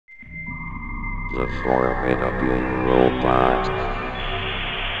The formidable robot.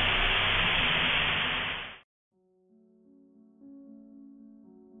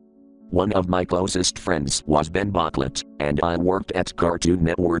 One of my closest friends was Ben Bartlett, and I worked at Cartoon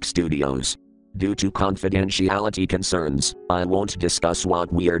Network Studios. Due to confidentiality concerns, I won't discuss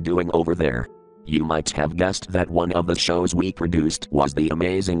what we are doing over there. You might have guessed that one of the shows we produced was The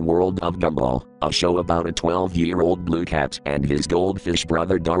Amazing World of Gumball, a show about a 12-year-old blue cat and his goldfish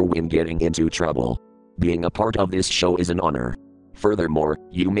brother Darwin getting into trouble. Being a part of this show is an honor. Furthermore,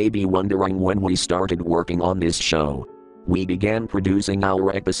 you may be wondering when we started working on this show. We began producing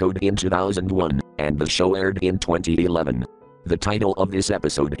our episode in 2001, and the show aired in 2011. The title of this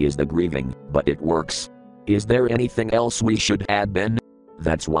episode is The Grieving, but it works. Is there anything else we should add, Ben?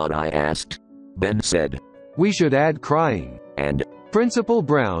 That's what I asked. Ben said, "We should add crying." And Principal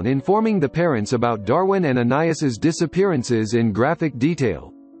Brown informing the parents about Darwin and Ananias's disappearances in graphic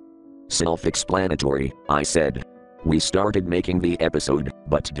detail. Self-explanatory, I said. We started making the episode,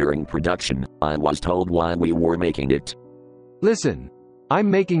 but during production, I was told why we were making it. Listen. I'm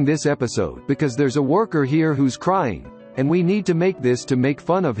making this episode because there's a worker here who's crying, and we need to make this to make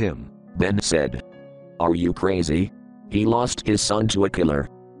fun of him. Ben said. Are you crazy? He lost his son to a killer.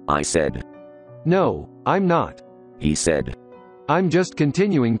 I said. No, I'm not. He said. I'm just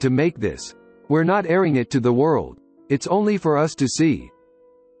continuing to make this. We're not airing it to the world. It's only for us to see.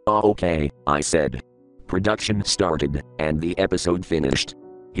 Okay, I said. Production started, and the episode finished.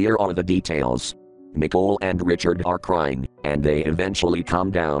 Here are the details. Nicole and Richard are crying, and they eventually calm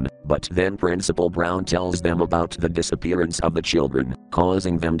down, but then Principal Brown tells them about the disappearance of the children,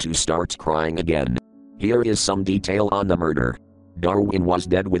 causing them to start crying again. Here is some detail on the murder. Darwin was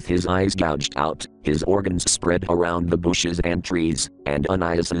dead with his eyes gouged out, his organs spread around the bushes and trees, and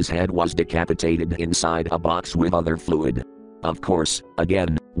Ananias's head was decapitated inside a box with other fluid. Of course,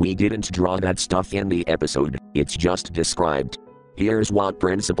 again, we didn't draw that stuff in the episode, it's just described. Here's what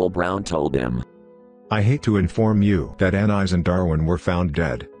Principal Brown told them. I hate to inform you that Anais and Darwin were found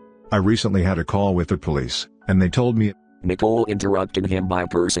dead. I recently had a call with the police, and they told me. Nicole interrupted him by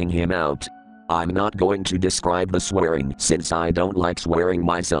cursing him out. I'm not going to describe the swearing since I don't like swearing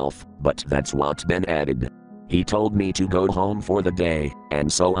myself, but that's what Ben added. He told me to go home for the day, and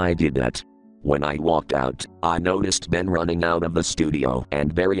so I did that. When I walked out, I noticed Ben running out of the studio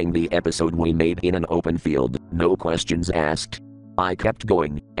and burying the episode we made in an open field, no questions asked. I kept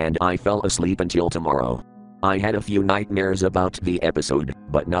going, and I fell asleep until tomorrow. I had a few nightmares about the episode,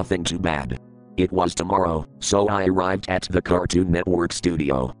 but nothing too bad. It was tomorrow, so I arrived at the Cartoon Network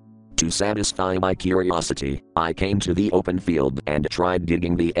studio. To satisfy my curiosity, I came to the open field and tried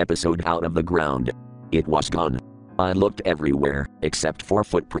digging the episode out of the ground. It was gone. I looked everywhere, except for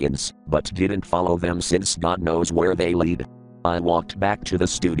footprints, but didn't follow them since God knows where they lead. I walked back to the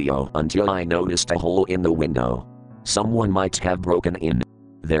studio until I noticed a hole in the window. Someone might have broken in.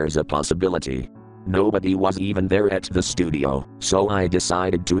 There's a possibility. Nobody was even there at the studio, so I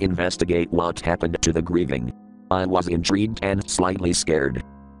decided to investigate what happened to the Grieving. I was intrigued and slightly scared.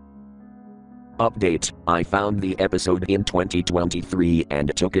 Update, I found the episode in 2023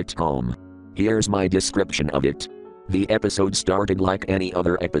 and took it home. Here's my description of it. The episode started like any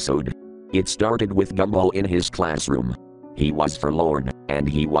other episode. It started with Gumball in his classroom. He was forlorn, and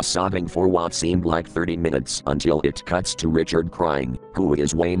he was sobbing for what seemed like 30 minutes until it cuts to Richard crying, who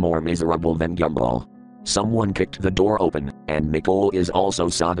is way more miserable than Gumball. Someone kicked the door open, and Nicole is also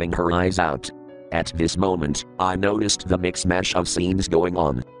sobbing her eyes out. At this moment, I noticed the mix-mash of scenes going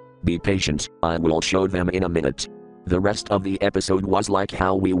on. Be patient, I will show them in a minute. The rest of the episode was like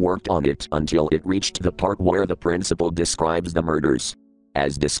how we worked on it until it reached the part where the principal describes the murders.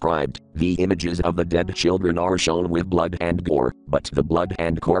 As described, the images of the dead children are shown with blood and gore, but the blood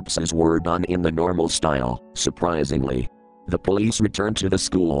and corpses were done in the normal style, surprisingly. The police returned to the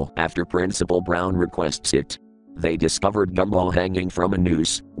school after Principal Brown requests it. They discovered Gumball hanging from a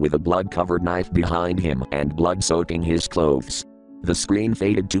noose, with a blood-covered knife behind him and blood soaking his clothes. The screen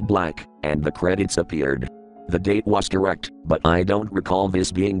faded to black, and the credits appeared. The date was correct, but I don't recall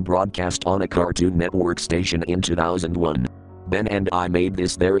this being broadcast on a Cartoon Network station in 2001. Ben and I made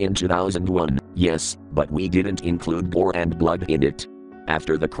this there in 2001, yes, but we didn't include gore and blood in it.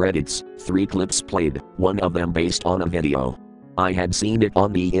 After the credits, 3 clips played, one of them based on a video. I had seen it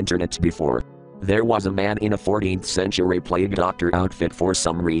on the internet before. There was a man in a 14th century plague doctor outfit for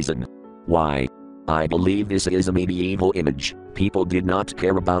some reason. Why? I believe this is a medieval image. People did not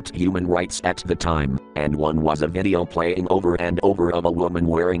care about human rights at the time, and one was a video playing over and over of a woman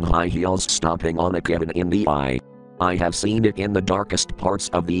wearing high heels stomping on a Kevin in the eye. I have seen it in the darkest parts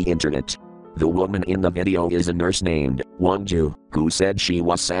of the internet. The woman in the video is a nurse named Wonju, who said she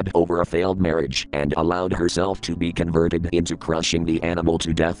was sad over a failed marriage and allowed herself to be converted into crushing the animal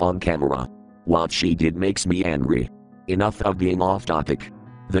to death on camera. What she did makes me angry. Enough of being off topic.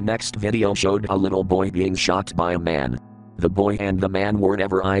 The next video showed a little boy being shot by a man. The boy and the man were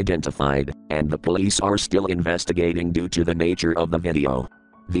never identified, and the police are still investigating due to the nature of the video.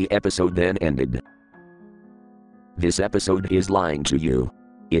 The episode then ended. This episode is lying to you.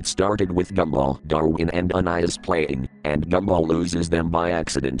 It started with Gumball, Darwin and Anais playing, and Gumball loses them by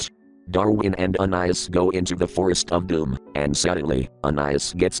accident. Darwin and Anais go into the Forest of Doom, and suddenly,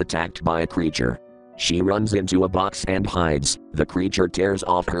 Anais gets attacked by a creature. She runs into a box and hides. The creature tears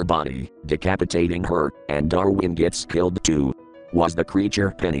off her body, decapitating her, and Darwin gets killed too. Was the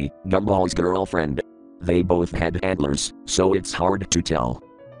creature Penny, Gumball's girlfriend? They both had antlers, so it's hard to tell.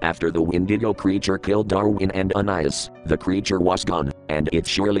 After the Wendigo creature killed Darwin and Anais, the creature was gone, and it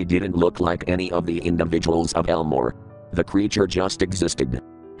surely didn't look like any of the individuals of Elmore. The creature just existed.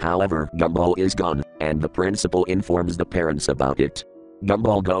 However, Gumball is gone, and the principal informs the parents about it.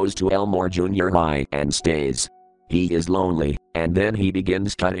 Gumball goes to Elmore Junior High and stays. He is lonely, and then he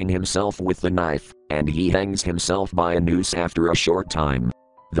begins cutting himself with the knife, and he hangs himself by a noose after a short time.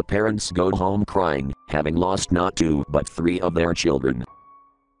 The parents go home crying, having lost not 2 but 3 of their children.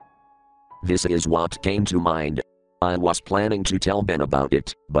 This is what came to mind. I was planning to tell Ben about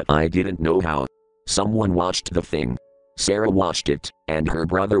it, but I didn't know how. Someone watched the thing. Sarah watched it, and her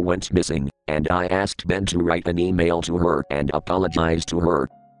brother went missing, and I asked Ben to write an email to her and apologize to her.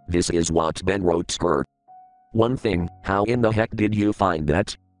 This is what Ben wrote her. One thing, how in the heck did you find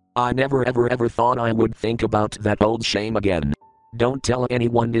that? I never ever thought I would think about that old shame again. Don't tell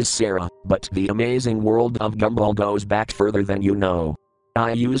anyone this, Sarah, but the amazing world of Gumball goes back further than you know.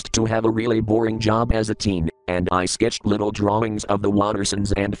 I used to have a really boring job as a teen, and I sketched little drawings of the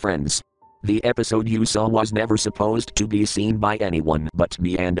Wattersons and friends. The episode you saw was never supposed to be seen by anyone but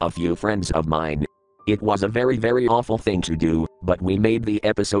me and a few friends of mine. It was a very awful thing to do, but we made the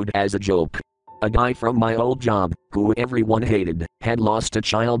episode as a joke. A guy from my old job, who everyone hated, had lost a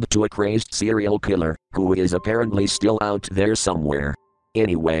child to a crazed serial killer, who is apparently still out there somewhere.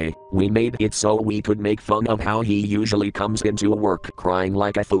 Anyway, we made it so we could make fun of how he usually comes into work crying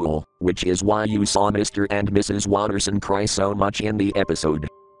like a fool, which is why you saw Mr. and Mrs. Watterson cry so much in the episode.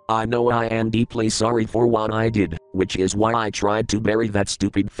 I know I am deeply sorry for what I did, which is why I tried to bury that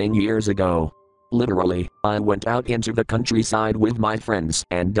stupid thing years ago. Literally, I went out into the countryside with my friends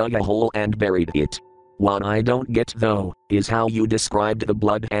and dug a hole and buried it. What I don't get though, is how you described the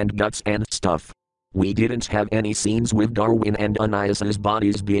blood and guts and stuff. We didn't have any scenes with Darwin and Anais's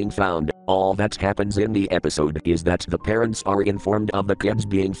bodies being found. All that happens in the episode is that the parents are informed of the kids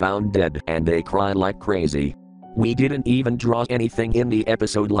being found dead and they cry like crazy. We didn't even draw anything in the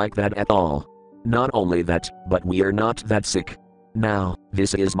episode like that at all. Not only that, but we are not that sick. Now,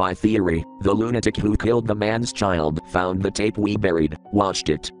 this is my theory. The lunatic who killed the man's child found the tape we buried, watched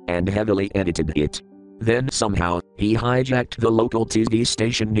it, and heavily edited it. Then somehow, he hijacked the local TV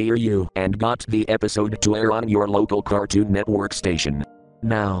station near you and got the episode to air on your local Cartoon Network station.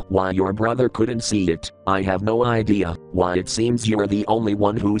 Now, why your brother couldn't see it, I have no idea. Why it seems you're the only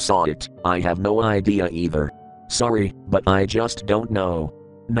one who saw it, I have no idea either. Sorry, but I just don't know.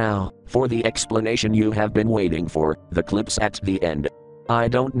 Now, for the explanation you have been waiting for, the clips at the end. I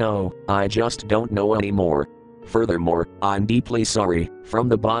don't know, I just don't know anymore. Furthermore, I'm deeply sorry, from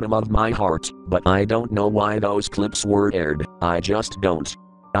the bottom of my heart, but I don't know why those clips were aired, I just don't.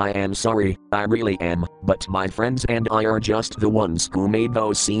 I am sorry, I really am, but my friends and I are just the ones who made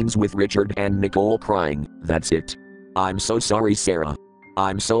those scenes with Richard and Nicole crying, that's it. I'm so sorry, Sarah.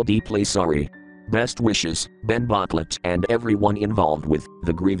 I'm so deeply sorry. Best wishes, Ben Bartlett and everyone involved with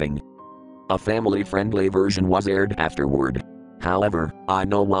the Grieving. A family-friendly version was aired afterward. However, I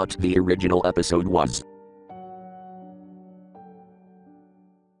know what the original episode was.